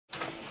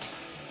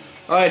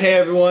Alright, hey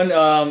everyone,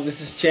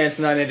 this is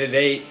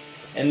Chance9888,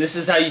 and this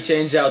is how you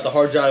change out the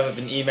hard drive of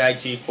an emac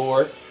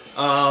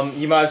G4.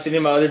 You might have seen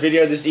in my other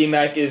video, this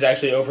emac is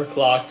actually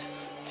overclocked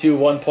to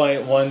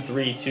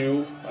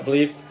 1.132, I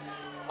believe.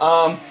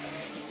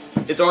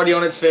 It's already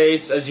on its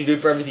face. As you do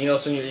for everything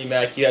else on your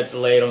emac, you have to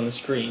lay it on the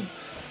screen.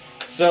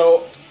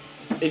 So,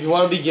 if you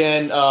want to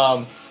begin,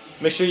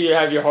 make sure you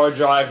have your hard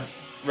drive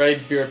ready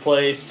to be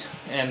replaced,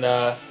 and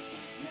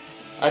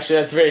actually,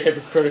 that's a very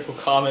hypocritical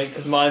comment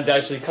because mine's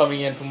actually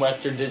coming in from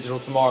Western Digital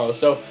tomorrow.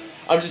 So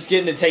I'm just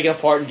getting it taken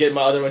apart and getting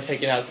my other one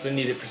taken out because I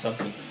need it for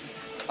something.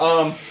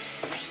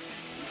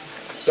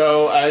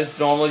 So as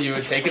normal, you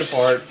would take it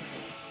apart,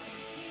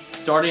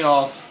 starting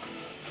off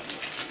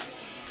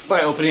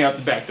by opening up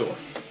the back door.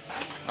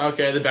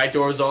 Okay, the back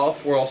door is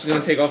off. We're also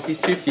going to take off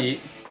these 2 feet.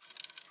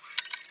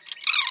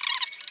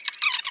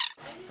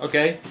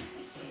 Okay.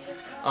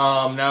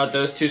 Now that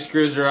those 2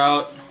 screws are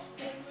out,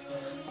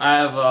 I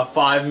have a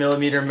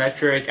 5mm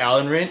metric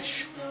Allen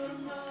wrench.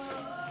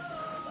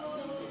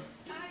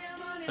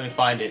 Let me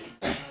find it.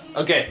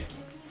 Okay.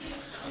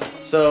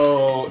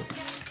 So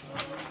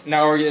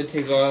now we're going to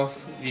take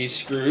off these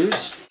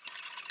screws.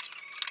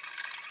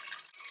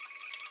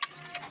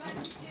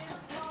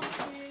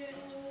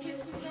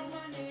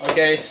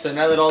 Okay, so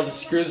now that all the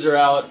screws are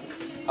out,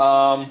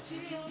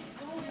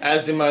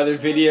 as in my other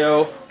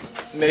video,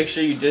 make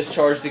sure you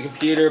discharge the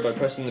computer by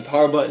pressing the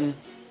power button.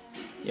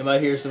 You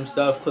might hear some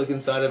stuff click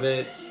inside of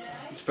it.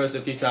 Just press it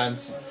a few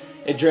times.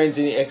 It drains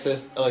any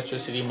excess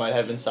electricity you might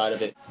have inside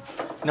of it.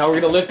 Now we're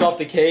going to lift off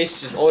the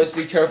case. Just always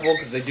be careful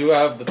because they do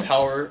have the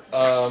power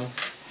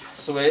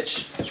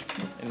switch,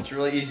 and it's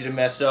really easy to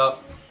mess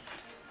up.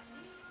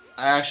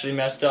 I actually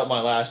messed up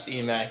my last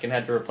emac and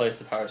had to replace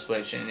the power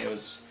switch, and it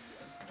was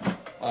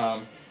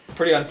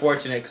pretty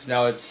unfortunate because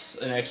now it's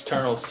an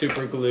external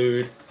super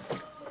glued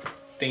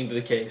thing to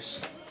the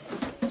case.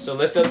 So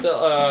lift up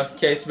the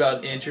case about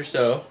an inch or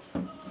so.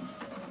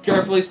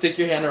 Carefully stick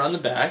your hand around the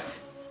back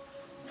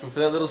for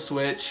that little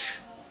switch.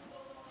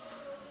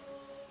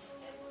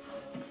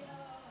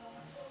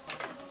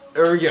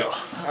 There we go.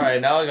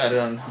 Alright, now I got it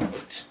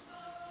unhooked.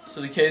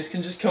 So the case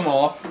can just come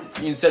off.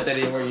 You can set that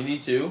in where you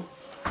need to.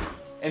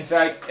 In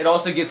fact, it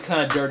also gets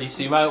kind of dirty,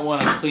 so you might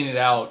want to clean it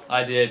out.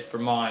 I did for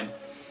mine.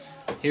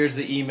 Here's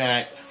the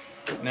emac.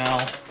 Now,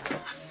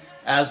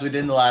 as we did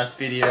in the last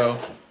video,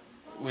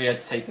 we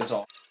had to take this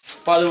off.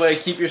 By the way,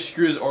 keep your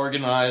screws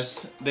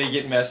organized. They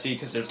get messy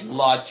because there's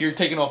lots. You're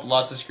taking off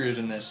lots of screws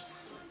in this.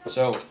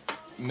 So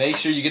make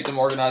sure you get them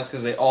organized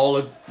because they all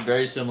look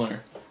very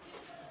similar.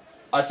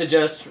 I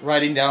suggest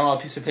writing down on a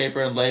piece of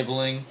paper and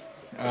labeling.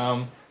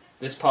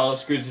 This pile of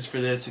screws is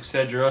for this,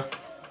 etc.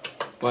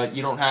 But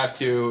you don't have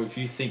to if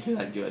you think you're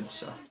that good.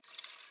 So,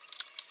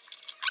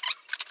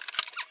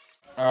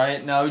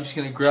 alright, now we're just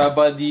going to grab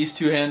by these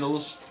 2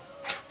 handles,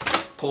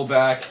 pull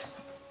back,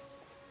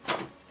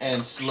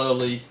 and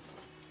slowly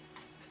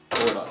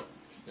pull it up.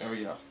 There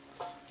we go.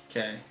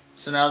 Okay,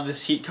 so now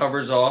this heat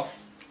cover's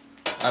off.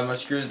 I have my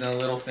screws in a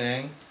little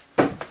thing.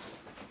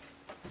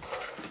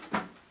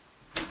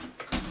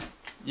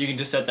 You can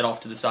just set that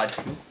off to the side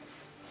too.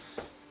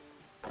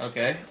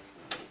 Okay.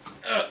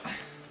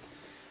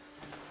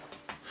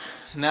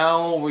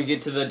 Now we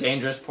get to the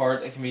dangerous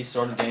part. It can be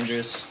sort of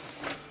dangerous.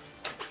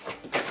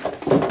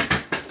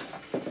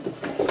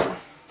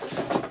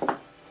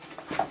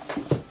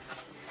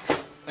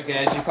 Okay,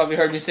 as you probably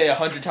heard me say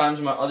 100 times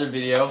in my other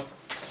video,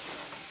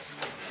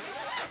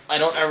 I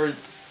don't ever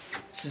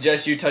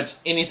suggest you touch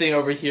anything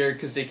over here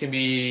because they can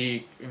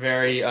be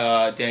very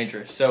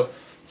dangerous. So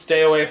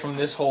stay away from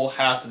this whole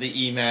half of the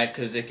emac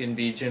because it can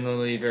be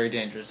generally very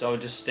dangerous. I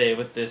would just stay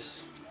with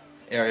this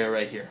area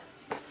right here.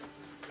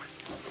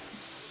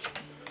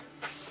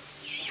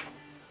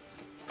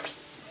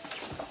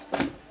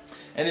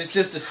 And it's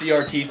just a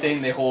CRT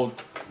thing. They hold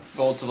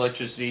volts of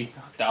electricity,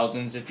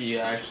 thousands if you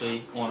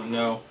actually want to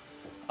know.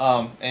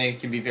 And it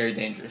can be very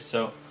dangerous.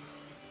 So,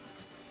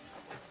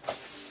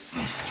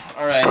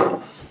 alright.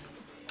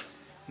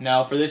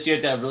 Now for this you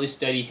have to have really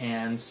steady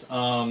hands.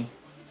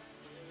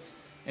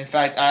 In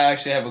fact, I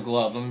actually have a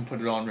glove. Let me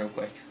put it on real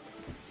quick.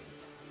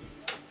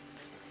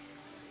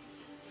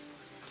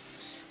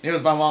 It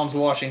was my mom's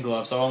washing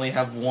glove, so I only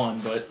have one,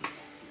 but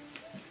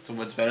it's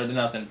what's better than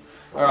nothing.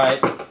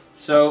 Alright,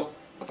 so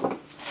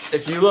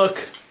if you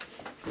look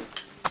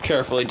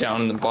carefully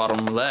down in the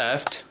bottom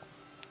left,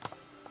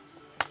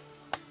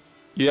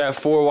 you have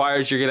 4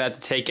 wires you're going to have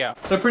to take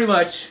out. So pretty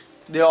much,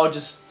 they all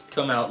just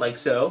come out like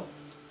so.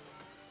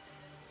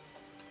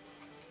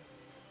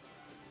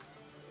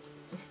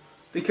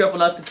 Be careful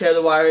not to tear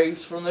the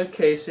wires from their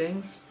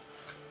casings.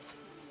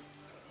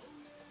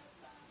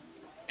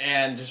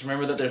 And just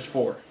remember that there's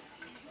 4.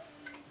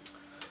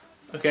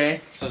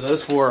 Okay, so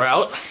those 4 are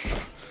out.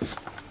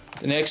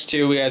 The next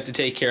 2 we have to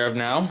take care of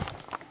now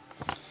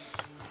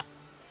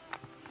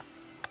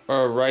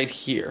are right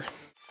here.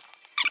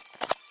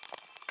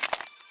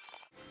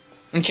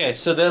 Okay,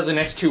 so they're the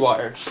next 2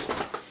 wires.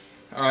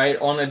 Alright,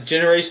 on a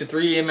Generation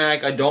 3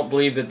 emac, I don't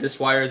believe that this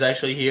wire is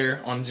actually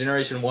here. On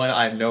Generation 1,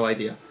 I have no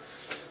idea.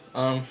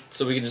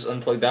 So we can just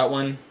unplug that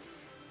one.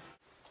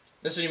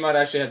 This one you might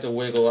actually have to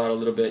wiggle out a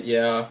little bit.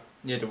 Yeah,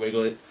 you have to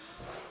wiggle it.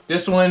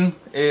 This one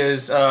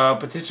is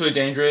potentially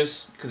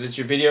dangerous because it's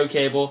your video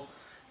cable,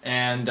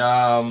 and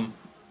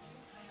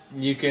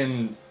you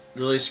can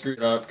really screw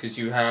it up because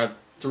you have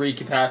 3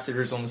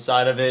 capacitors on the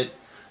side of it,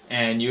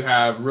 and you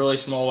have really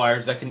small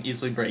wires that can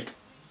easily break.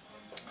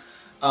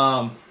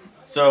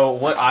 So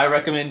what I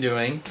recommend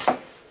doing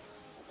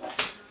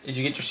is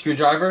you get your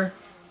screwdriver,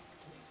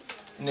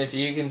 and if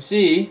you can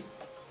see,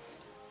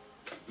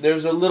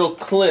 there's a little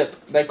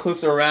clip that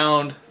clips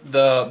around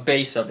the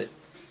base of it.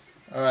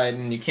 Alright,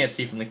 and you can't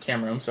see from the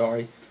camera, I'm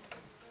sorry.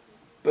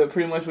 But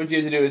pretty much what you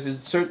have to do is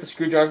insert the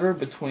screwdriver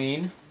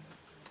between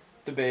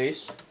the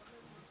base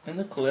and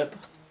the clip,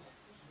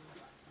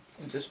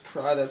 and just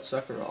pry that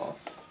sucker off.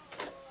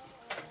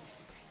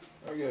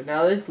 There we go.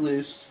 Now that it's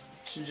loose,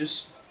 it should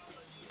just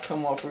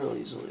come off real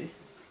easily.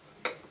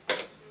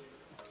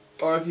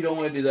 Or if you don't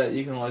want to do that,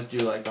 you can always do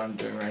like I'm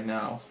doing right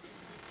now.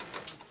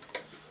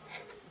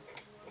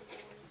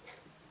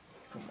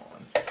 Come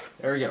on.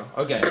 There we go.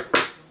 Okay.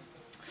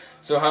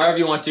 So however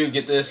you want to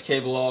get this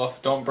cable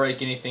off, don't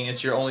break anything.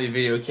 It's your only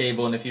video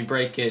cable, and if you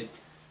break it,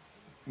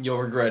 you'll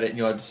regret it and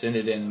you'll have to send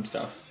it in and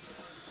stuff.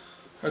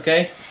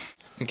 Okay?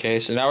 Okay,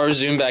 so now we're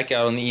zoomed back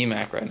out on the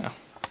emac right now.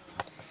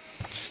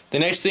 The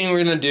next thing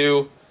we're going to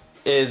do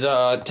is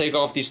take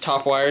off these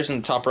top wires in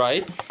the top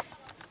right.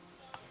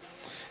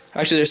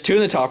 Actually, there's 2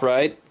 in the top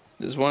right.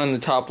 There's 1 in the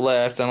top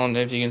left. I don't know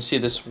if you can see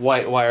this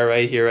white wire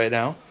right here right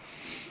now.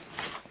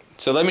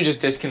 So let me just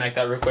disconnect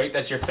that real quick.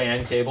 That's your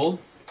fan cable.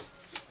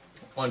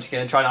 Once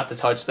again, try not to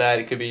touch that.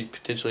 It could be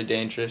potentially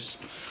dangerous.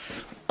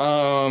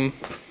 Now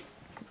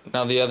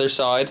the other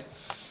side.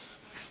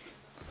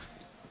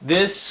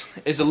 This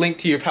is a link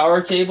to your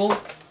power cable,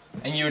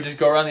 and you would just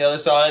go around the other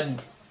side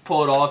and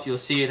pull it off. You'll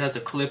see it has a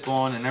clip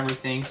on and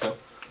everything, so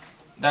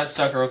that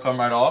sucker will come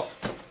right off.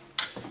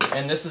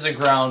 And this is a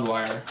ground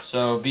wire,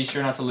 so be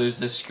sure not to lose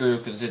this screw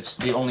because it's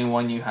the only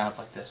one you have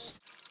like this.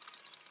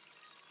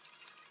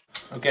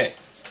 Okay,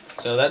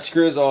 so that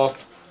screw is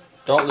off.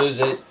 Don't lose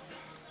it.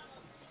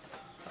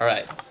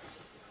 Alright.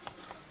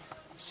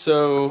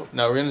 So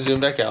now we're going to zoom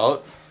back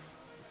out.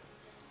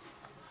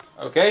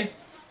 Okay.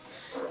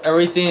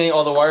 Everything,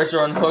 all the wires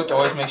are unhooked.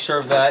 Always make sure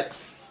of that.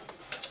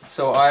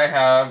 So I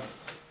have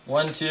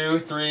 1, 2,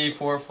 3,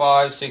 4,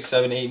 5, 6,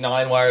 7, 8,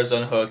 9 wires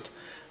unhooked.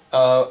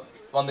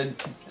 On the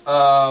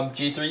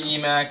G3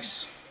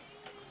 emacs,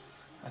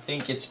 I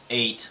think it's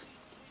 8.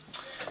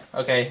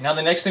 Okay, now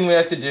the next thing we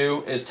have to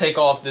do is take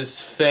off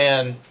this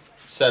fan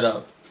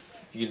setup.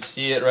 If you can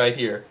see it right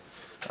here.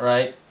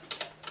 Alright?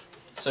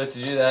 So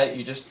to do that,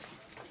 you just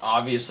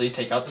obviously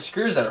take out the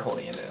screws that are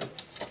holding it in.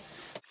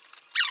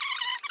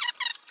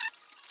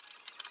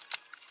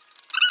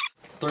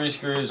 3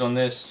 screws on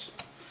this,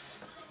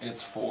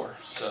 it's 4,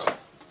 so.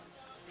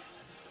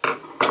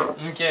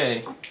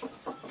 Okay,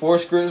 4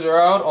 screws are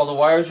out, all the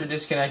wires are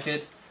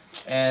disconnected,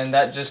 and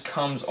that just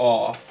comes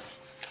off,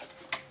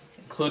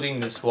 including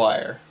this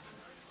wire.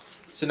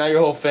 So now your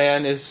whole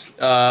fan is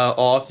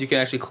off. You can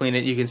actually clean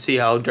it. You can see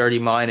how dirty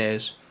mine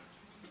is.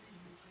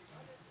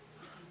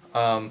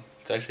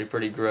 It's actually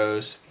pretty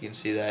gross. You can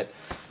see that.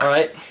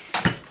 Alright,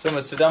 so I'm going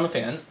to sit down the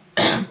fan.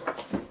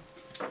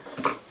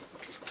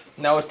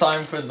 Now it's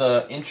time for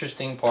the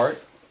interesting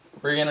part.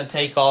 We're going to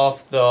take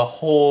off the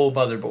whole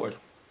motherboard.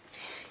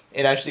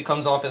 It actually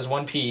comes off as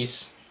one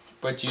piece,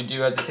 but you do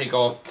have to take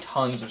off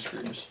tons of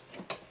screws.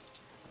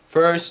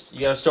 First, you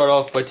got to start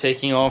off by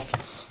taking off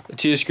the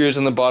 2 screws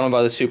on the bottom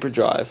by the super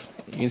drive.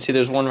 You can see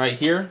there's one right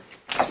here.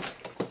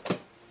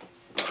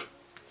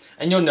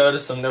 And you'll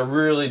notice them. They're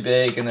really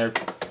big and they're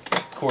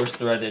coarse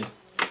threaded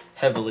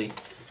heavily.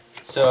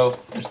 So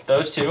there's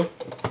those 2.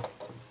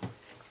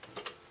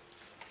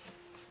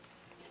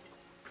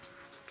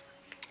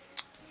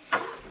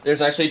 There's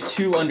actually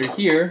 2 under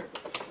here.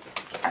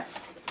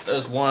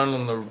 There's one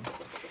on the...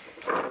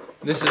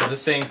 This is the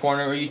same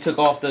corner where you took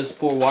off those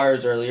 4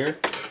 wires earlier.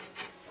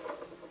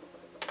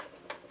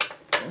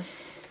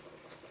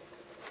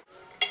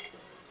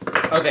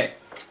 Okay.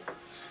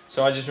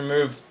 So I just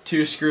removed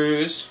 2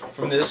 screws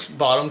from this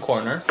bottom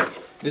corner.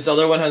 This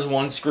other one has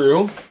 1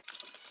 screw.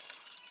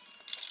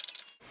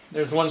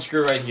 There's 1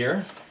 screw right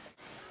here.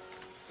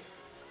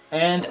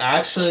 And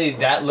actually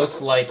that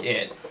looks like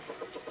it.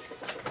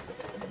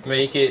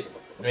 Make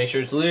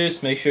sure it's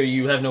loose, make sure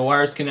you have no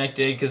wires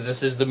connected, because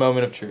this is the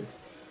moment of truth.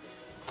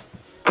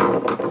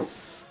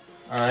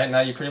 Alright, now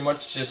you pretty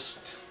much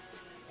just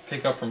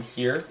pick up from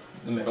here,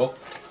 the middle,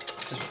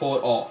 just pull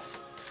it off.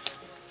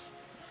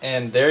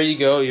 And there you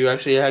go, you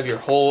actually have your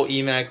whole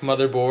emac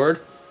motherboard.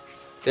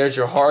 There's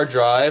your hard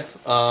drive.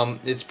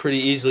 It's pretty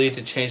easy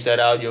to change that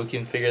out, you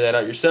can figure that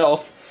out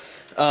yourself.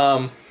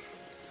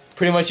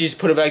 Pretty much you just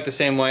put it back the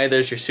same way.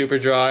 There's your super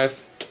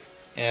drive,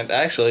 and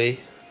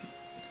actually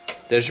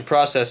there's your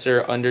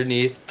processor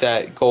underneath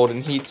that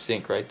golden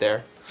heatsink right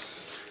there.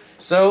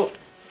 So,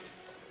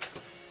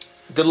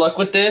 good luck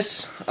with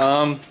this.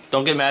 Don't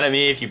get mad at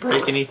me if you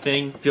break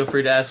anything. Feel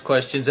free to ask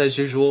questions as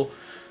usual.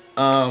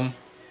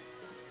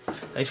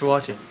 Thanks for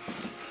watching.